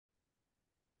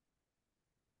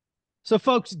So,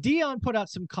 folks, Dion put out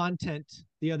some content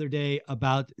the other day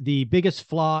about the biggest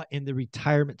flaw in the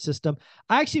retirement system.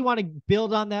 I actually want to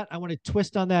build on that. I want to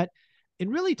twist on that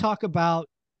and really talk about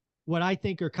what I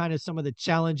think are kind of some of the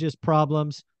challenges,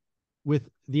 problems with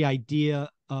the idea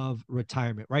of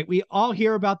retirement, right? We all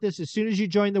hear about this as soon as you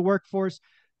join the workforce.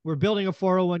 We're building a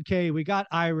 401k, we got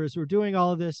IRAs, we're doing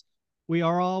all of this. We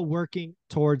are all working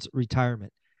towards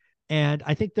retirement. And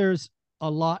I think there's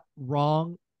a lot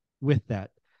wrong with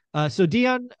that. So,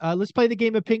 Dion, let's play the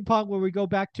game of ping pong where we go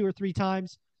back two or three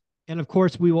times. And of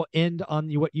course, we will end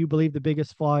on what you believe the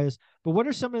biggest flaw is. But what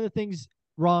are some of the things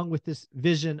wrong with this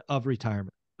vision of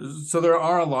retirement? So there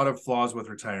are a lot of flaws with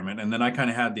retirement. And then I kind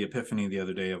of had the epiphany the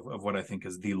other day of what I think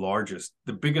is the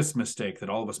biggest mistake that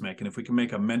all of us make. And if we can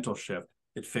make a mental shift,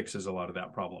 it fixes a lot of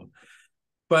that problem.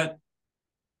 But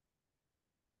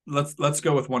let's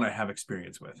go with one I have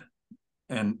experience with.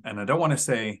 And I don't want to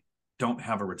say don't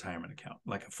have a retirement account,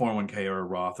 like a 401k or a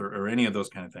Roth or any of those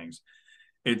kind of things.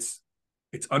 It's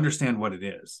understand what it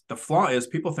is. The flaw is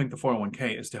people think the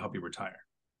 401k is to help you retire.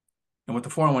 And what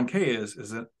the 401k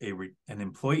is an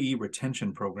employee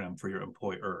retention program for your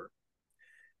employer.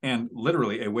 And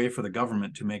literally a way for the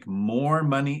government to make more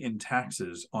money in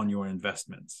taxes on your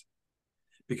investments.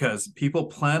 Because people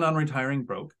plan on retiring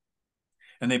broke,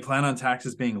 and they plan on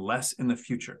taxes being less in the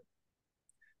future.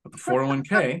 But the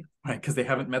 401k, right, because they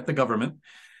haven't met the government,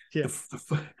 Yeah.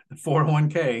 the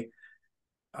 401k,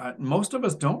 most of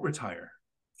us don't retire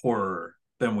poorer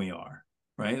than we are,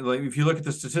 right? Like if you look at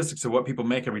the statistics of what people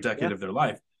make every decade of their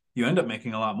life, you end up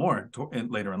making a lot more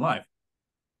later in life.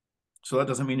 So that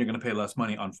doesn't mean you're going to pay less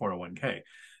money on 401k.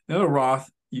 Now, a Roth,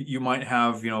 you might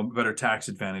have, better tax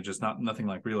advantages, nothing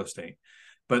like real estate.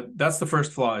 But that's the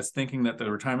first flaw, is thinking that the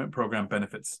retirement program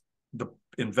benefits the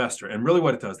investor. And really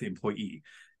what it does, the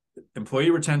employee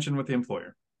retention with the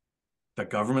employer. The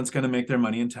government's going to make their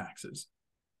money in taxes.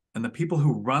 And the people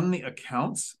who run the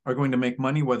accounts are going to make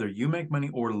money whether you make money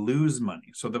or lose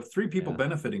money. So the three people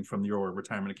benefiting from your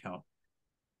retirement account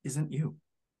isn't you.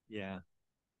 Yeah.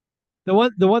 The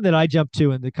one that I jumped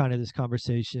to in the kind of this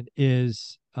conversation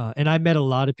is, and I met a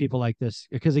lot of people like this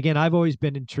because again, I've always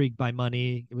been intrigued by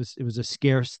money. It was a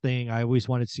scarce thing. I always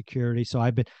wanted security, so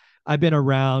I've been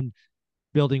around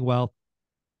building wealth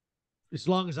as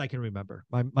long as I can remember.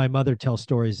 My mother tells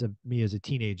stories of me as a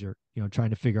teenager,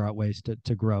 trying to figure out ways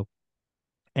to grow,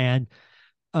 and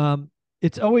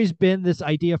it's always been this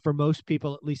idea for most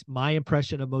people. At least my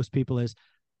impression of most people is,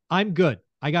 I'm good.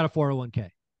 I got a 401k.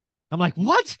 I'm like,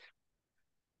 what?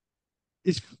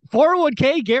 Is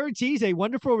 401k guarantees a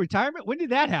wonderful retirement? When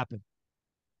did that happen?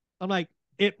 I'm like,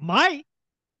 it might.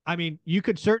 I mean, you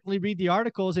could certainly read the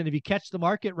articles, and if you catch the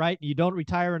market right and you don't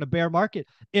retire in a bear market,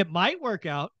 it might work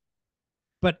out.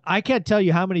 But I can't tell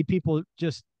you how many people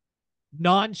just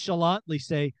nonchalantly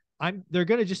say, they're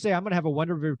going to just say, I'm going to have a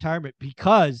wonderful retirement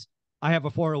because I have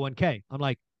a 401k. I'm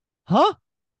like, huh?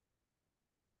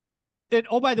 And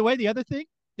oh, by the way, the other thing,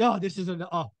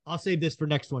 I'll save this for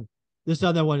next one. This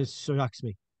other one shocks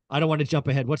me. I don't want to jump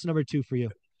ahead. What's number 2 for you?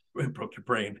 It broke your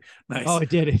brain. Nice. Oh, it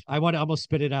did. I want to almost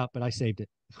spit it out, but I saved it.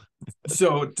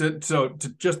 So to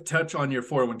just touch on your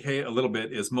 401k a little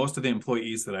bit, is most of the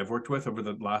employees that I've worked with over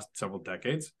the last several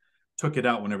decades took it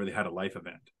out whenever they had a life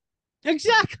event.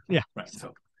 Exactly. Yeah. Right.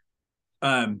 So,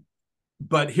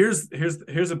 but here's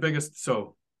the biggest.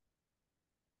 So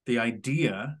the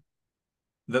idea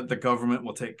that the government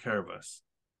will take care of us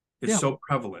is so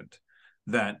prevalent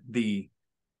that the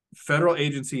Federal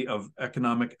Agency of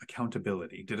Economic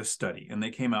Accountability did a study, and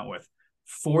they came out with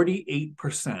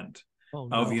 48%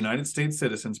 of United States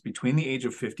citizens between the age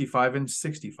of 55 and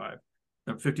 65,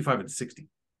 55 and 60.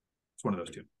 It's one of those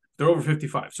two. They're over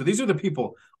 55. So these are the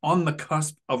people on the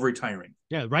cusp of retiring.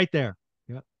 Yeah, right there.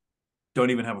 Yeah. Don't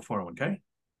even have a 401k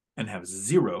and have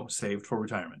zero saved for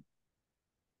retirement.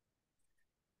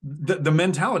 The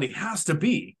mentality has to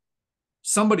be,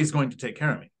 somebody's going to take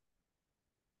care of me.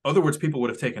 Other words, people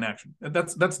would have taken action.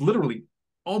 That's literally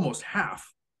almost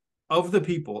half of the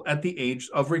people at the age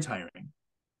of retiring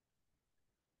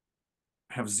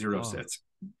have zero sets.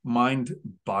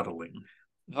 Mind-boggling.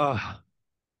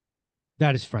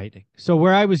 That is frightening. So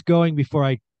where I was going before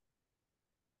I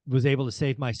was able to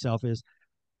save myself is,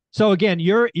 so again,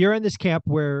 you're in this camp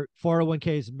where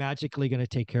 401k is magically going to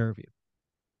take care of you.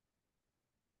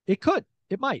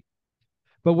 It might.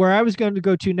 But where I was going to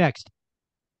go to next,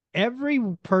 every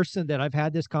person that I've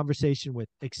had this conversation with,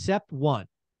 except one,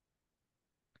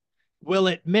 will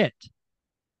admit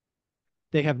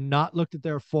they have not looked at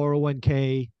their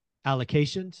 401k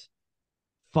allocations,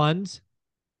 funds,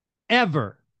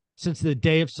 ever since the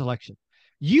day of selection.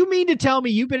 You mean to tell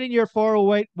me you've been in your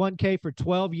 401k for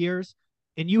 12 years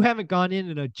and you haven't gone in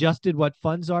and adjusted what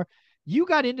funds are, you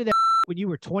got into that when you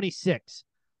were 26,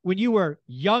 when you were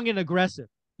young and aggressive.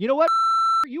 You know what?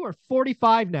 You are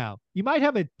 45 now. You might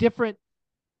have a different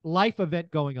life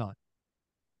event going on.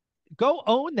 Go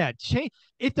own that. Change.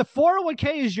 If the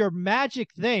 401k is your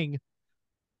magic thing,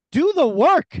 do the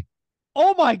work.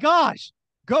 Oh my gosh.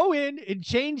 Go in and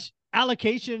change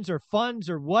allocations or funds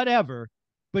or whatever.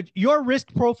 But your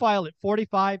risk profile at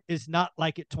 45 is not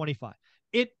like at 25.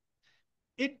 It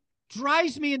it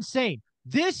drives me insane.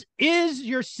 This is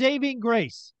your saving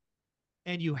grace,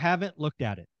 and you haven't looked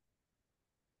at it.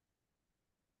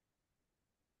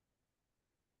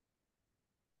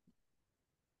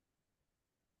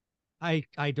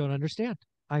 I don't understand.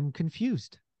 I'm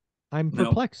confused. I'm No,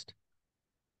 perplexed.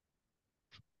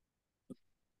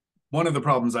 one of the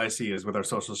problems I see is with our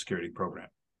Social Security program.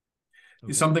 It's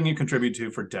Okay. something you contribute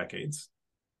to for decades,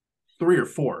 3 or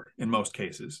 4 in most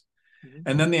cases. Mm-hmm.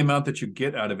 And then the amount that you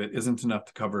get out of it isn't enough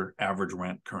to cover average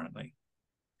rent currently.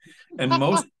 And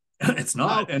most it's Oh,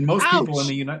 not. And most people in ouch.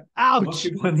 the most Ouch.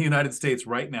 people in the United States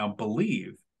right now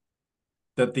believe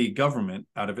that the government,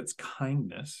 out of its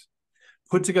kindness,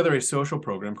 put together a social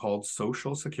program called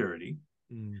Social Security,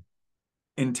 Mm.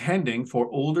 intending for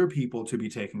older people to be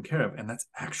taken care of. And that's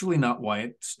actually not why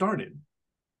it started.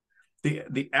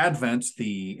 The advent,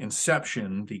 the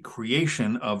inception, the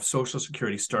creation of Social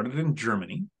Security started in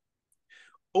Germany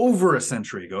over a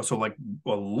century ago, so like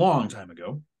a long time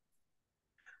ago,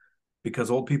 because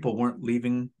old people weren't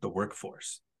leaving the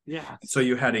workforce. So Yes.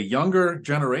 you had a younger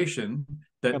generation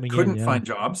that Coming in, couldn't yeah. find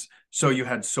jobs. So you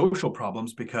had social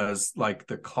problems because, like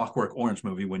the Clockwork Orange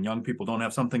movie, when young people don't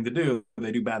have something to do,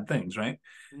 they do bad things, right?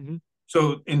 Mm-hmm.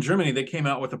 So in Germany, they came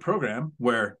out with a program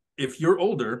where if you're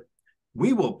older,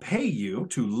 we will pay you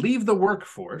to leave the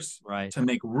workforce Right. to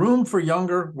make room for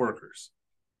younger workers.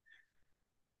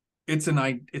 It's an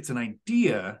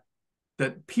idea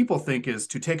that people think is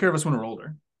to take care of us when we're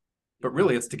older, but Mm-hmm.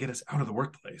 really it's to get us out of the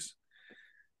workplace.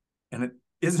 And it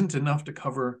isn't enough to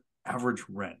cover average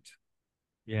rent.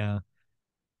 Yeah.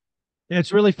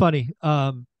 It's really funny.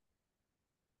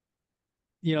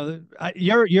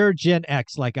 You're Gen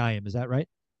X like I am, is that right?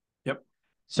 Yep.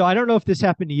 So I don't know if this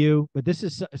happened to you, but this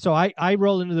is so I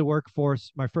roll into the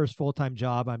workforce, my first full-time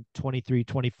job. I'm 23,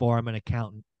 24. I'm an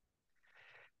accountant.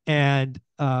 And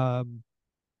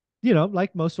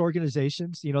like most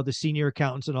organizations, the senior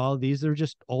accountants and all of these, they're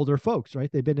just older folks, right?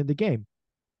 They've been in the game.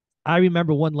 I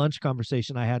remember one lunch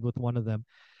conversation I had with one of them.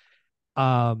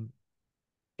 Um,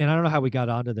 and I don't know how we got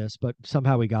onto this, but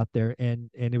somehow we got there.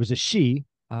 And it was a she.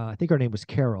 I think her name was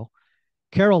Carol.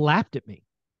 Carol laughed at me.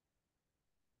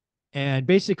 And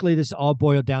basically, this all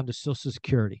boiled down to Social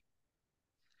Security.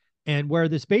 And where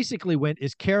this basically went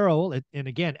is Carol, and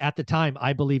again, at the time,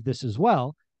 I believe this as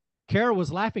well. Carol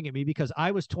was laughing at me because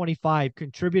I was 25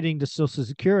 contributing to Social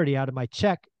Security out of my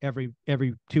check every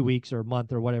 2 weeks or a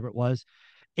month or whatever it was.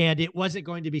 And it wasn't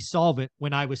going to be solvent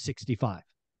when I was 65.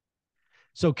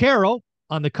 So Carol,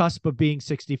 on the cusp of being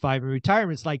 65 in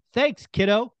retirement, is like, thanks,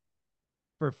 kiddo,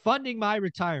 for funding my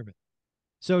retirement.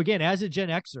 So again, as a Gen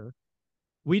Xer,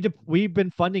 we've been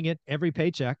funding it every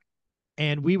paycheck,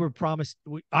 and we were promised.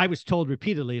 I was told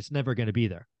repeatedly it's never going to be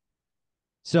there.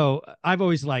 So I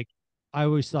always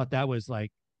thought that was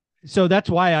like, so that's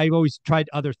why I always tried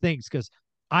other things because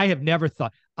I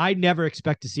never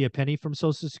expect to see a penny from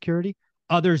Social Security.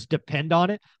 Others depend on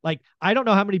it. Like, I don't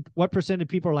know what percent of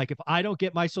people are like, if I don't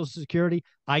get my Social Security,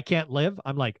 I can't live.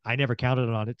 I'm like, I never counted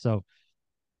on it. So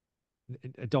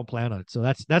I don't plan on it. So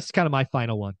that's kind of my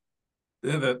final one.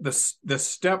 The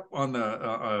step on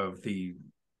the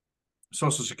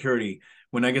Social Security,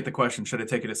 when I get the question, should I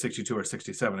take it at 62 or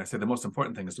 67? I say the most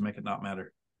important thing is to make it not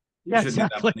matter. You Yeah, shouldn't need that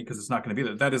exactly. money because it's not going to be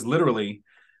there. That is literally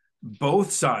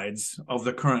both sides of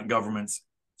the current government's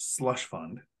slush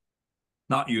fund,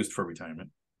 not used for retirement.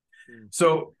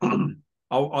 So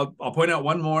I'll point out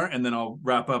one more, and then I'll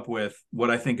wrap up with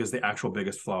what I think is the actual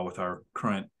biggest flaw with our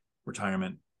current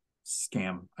retirement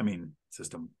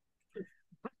system.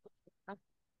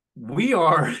 We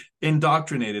are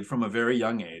indoctrinated from a very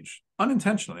young age,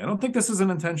 unintentionally. I don't think this is an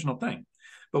intentional thing,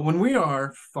 but when we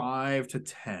are 5 to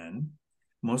 10,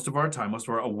 most of our time, most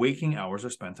of our waking hours are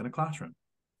spent in a classroom,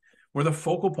 where the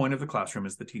focal point of the classroom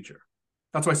is the teacher.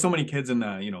 That's why so many kids in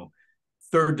the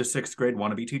third to sixth grade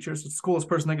want to be teachers. It's the coolest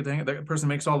person they could think. That person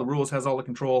makes all the rules, has all the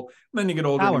control. And then you get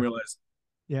older and you Power. realize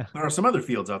Yeah. there are some other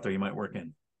fields out there you might work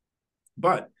in.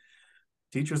 But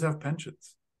teachers have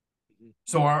pensions.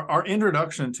 So our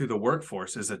introduction to the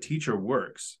workforce is a teacher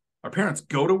works. Our parents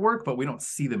go to work, but we don't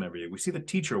see them every day. We see the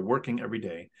teacher working every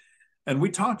day. And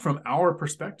we talk from our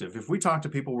perspective. If we talk to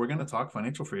people, we're going to talk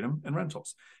financial freedom and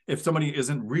rentals. If somebody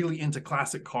isn't really into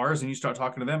classic cars and you start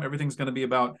talking to them, everything's going to be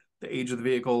about the age of the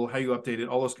vehicle, how you update it,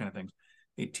 all those kind of things.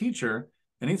 A teacher,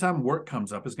 anytime work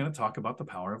comes up, is going to talk about the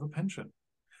power of a pension.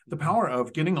 The power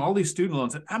of getting all these student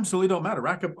loans that absolutely don't matter.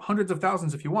 Rack up hundreds of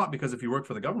thousands if you want, because if you work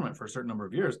for the government for a certain number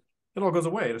of years, it all goes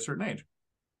away at a certain age.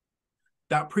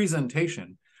 That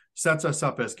presentation sets us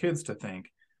up as kids to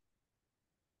think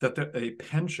that a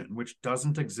pension, which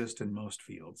doesn't exist in most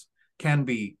fields, can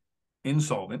be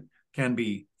insolvent, can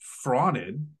be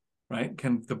frauded, right?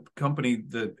 Can the company,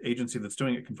 the agency that's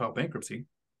doing it, can file bankruptcy.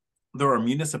 There are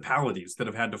municipalities that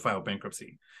have had to file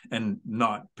bankruptcy and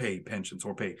not pay pensions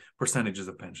or pay percentages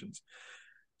of pensions.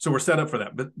 So we're set up for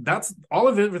that. But that's all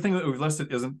of everything that we've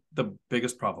listed isn't the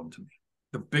biggest problem to me.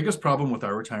 The biggest problem with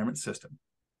our retirement system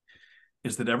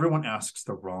is that everyone asks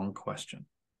the wrong question.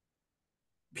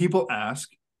 People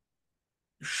ask,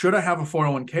 should I have a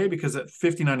 401k? Because at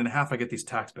 59 and a half, I get these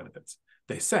tax benefits.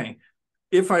 They say,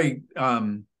 if I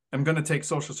am going to take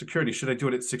Social Security, should I do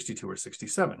it at 62 or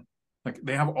 67? Like,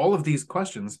 they have all of these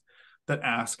questions that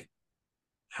ask,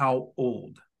 how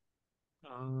old?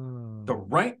 The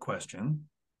right question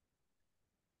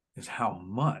is how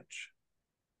much.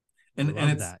 And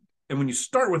when you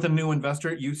start with a new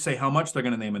investor, you say how much, they're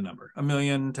going to name a number: 1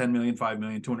 million, 10 million, 5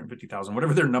 million, 250,000,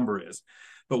 whatever their number is.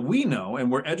 But we know,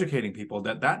 and we're educating people,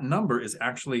 that that number is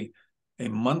actually a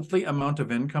monthly amount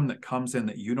of income that comes in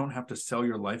that you don't have to sell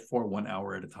your life for 1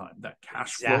 hour at a time. That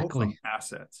cash flow from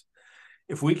assets.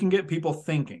 If we can get people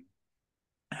thinking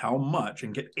how much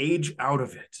and get age out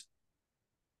of it,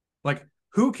 like,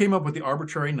 who came up with the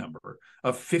arbitrary number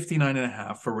of 59 and a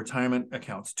half for retirement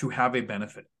accounts to have a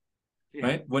benefit? Yeah.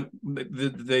 Right? When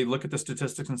they look at the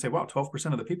statistics and say, wow,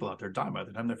 12% of the people out there die by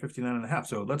the time they're 59 and a half.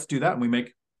 So let's do that. And we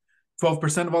make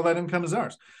 12% of all that income is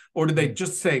ours. Or did they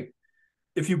just say,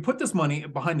 if you put this money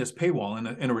behind this paywall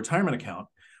in a retirement account,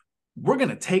 we're going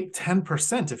to take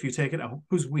 10% if you take it out?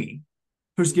 Who's we?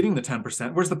 Who's getting the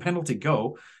 10%? Where's the penalty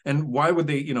go? And why would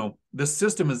they, this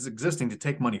system is existing to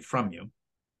take money from you.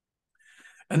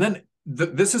 And then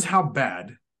this is how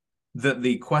bad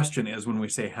the question is when we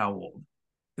say how old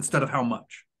instead of how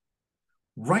much.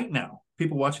 Right now,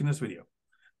 people watching this video,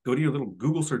 go to your little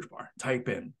Google search bar, type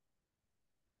in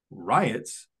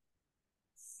riots,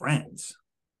 France.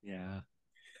 Yeah.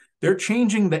 They're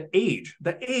changing the age,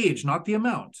 not the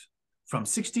amount, from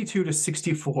 62 to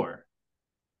 64.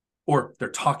 Or they're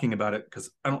talking about it,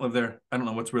 because I don't live there. I don't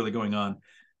know what's really going on.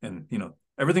 And,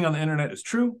 everything on the internet is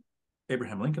true.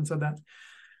 Abraham Lincoln said that.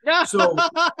 So,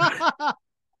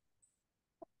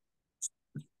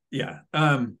 yeah.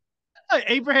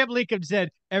 Abraham Lincoln said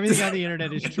everything on the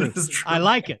internet is true. I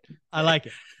like it. I like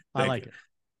it.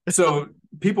 So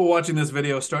people watching this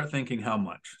video, start thinking how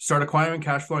much. Start acquiring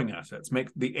cash flowing assets. Make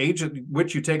the age at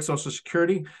which you take Social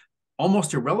Security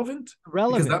almost irrelevant.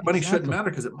 Because that money shouldn't matter,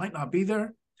 because it might not be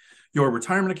there. Your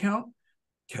retirement account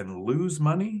can lose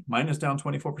money. Mine is down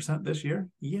 24% this year.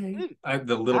 Yay. I have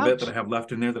the little bit that I have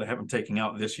left in there that I haven't taken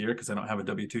out this year because I don't have a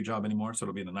W-2 job anymore. So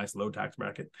it'll be in a nice low tax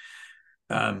bracket.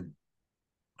 And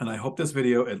I hope this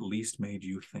video at least made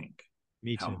you think.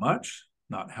 Me too. How much,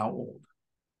 not how old.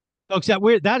 Folks,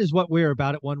 that is what we're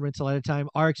about at One Rental at a Time.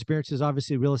 Our experience is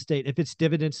obviously real estate. If it's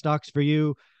dividend stocks for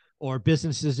you, or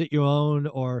businesses that you own,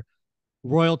 or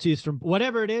royalties from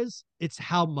whatever it is, it's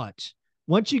how much.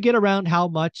 Once you get around how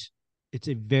much, it's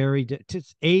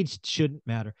age shouldn't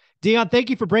matter. Dion, thank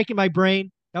you for breaking my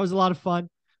brain. That was a lot of fun.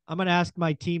 I'm going to ask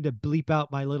my team to bleep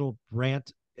out my little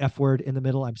rant F word in the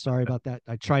middle. I'm sorry about that.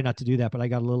 I try not to do that, but I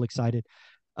got a little excited.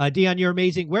 Dion, you're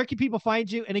amazing. Where can people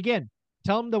find you? And again,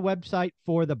 tell them the website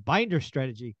for the binder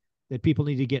strategy that people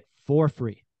need to get for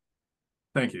free.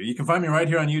 Thank you. You can find me right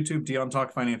here on YouTube, Dion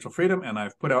Talk Financial Freedom, and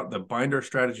I've put out the binder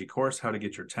strategy course, how to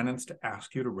get your tenants to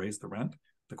ask you to raise the rent.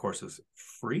 The course is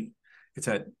free. It's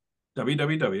at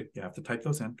www, you have to type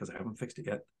those in because I haven't fixed it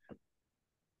yet,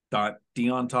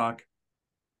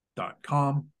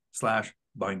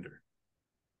 .diontalk.com/binder.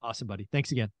 Awesome, buddy.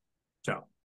 Thanks again. Ciao.